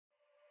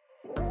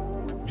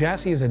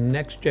JASCI is a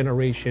next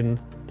generation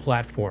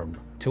platform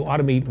to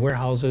automate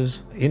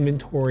warehouses,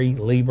 inventory,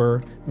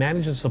 labor,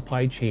 manage the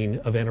supply chain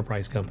of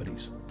enterprise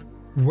companies.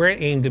 We're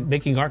aimed at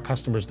making our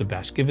customers the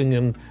best, giving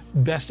them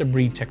best of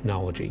breed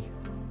technology.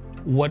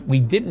 What we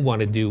didn't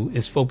want to do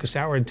is focus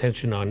our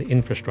attention on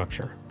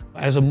infrastructure.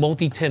 As a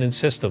multi-tenant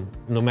system,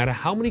 no matter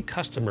how many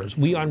customers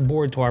we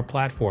onboard to our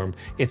platform,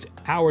 it's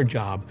our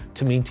job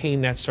to maintain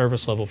that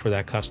service level for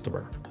that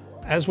customer.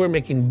 As we're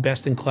making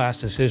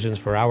best-in-class decisions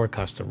for our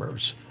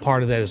customers,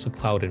 part of that is the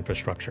cloud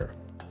infrastructure.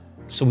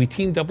 So we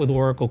teamed up with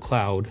Oracle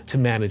Cloud to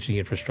manage the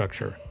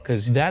infrastructure,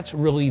 because that's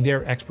really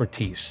their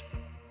expertise.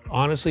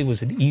 Honestly, it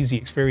was an easy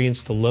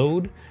experience to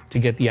load, to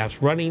get the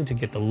apps running, to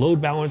get the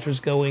load balancers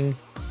going.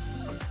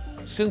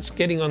 Since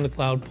getting on the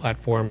cloud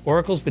platform,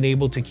 Oracle's been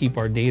able to keep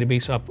our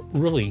database up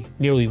really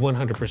nearly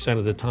 100%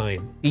 of the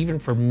time. Even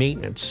for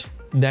maintenance,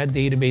 that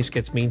database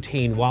gets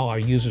maintained while our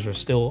users are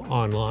still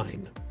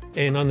online.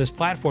 And on this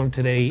platform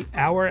today,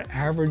 our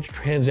average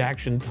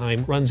transaction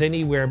time runs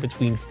anywhere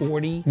between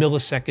 40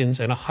 milliseconds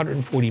and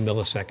 140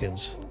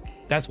 milliseconds.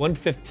 That's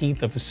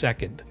 1/15 of a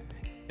second.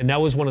 And that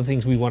was one of the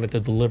things we wanted to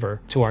deliver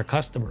to our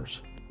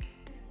customers.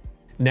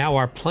 Now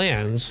our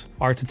plans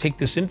are to take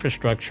this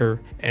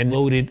infrastructure and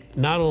load it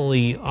not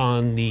only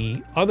on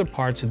the other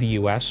parts of the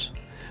US,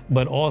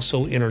 but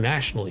also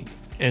internationally,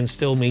 and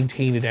still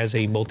maintain it as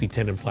a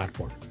multi-tenant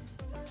platform.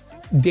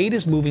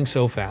 Data's moving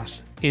so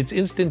fast. It's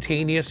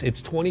instantaneous,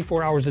 it's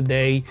 24 hours a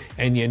day,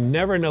 and you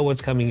never know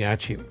what's coming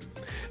at you.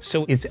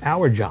 So it's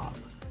our job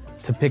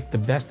to pick the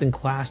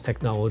best-in-class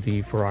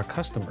technology for our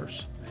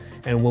customers.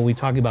 And when we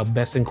talk about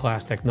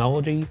best-in-class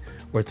technology,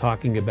 we're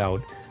talking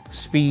about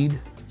speed,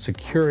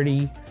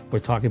 security, we're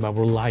talking about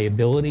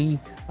reliability,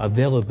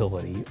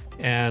 availability,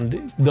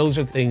 and those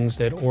are things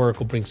that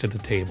Oracle brings to the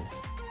table.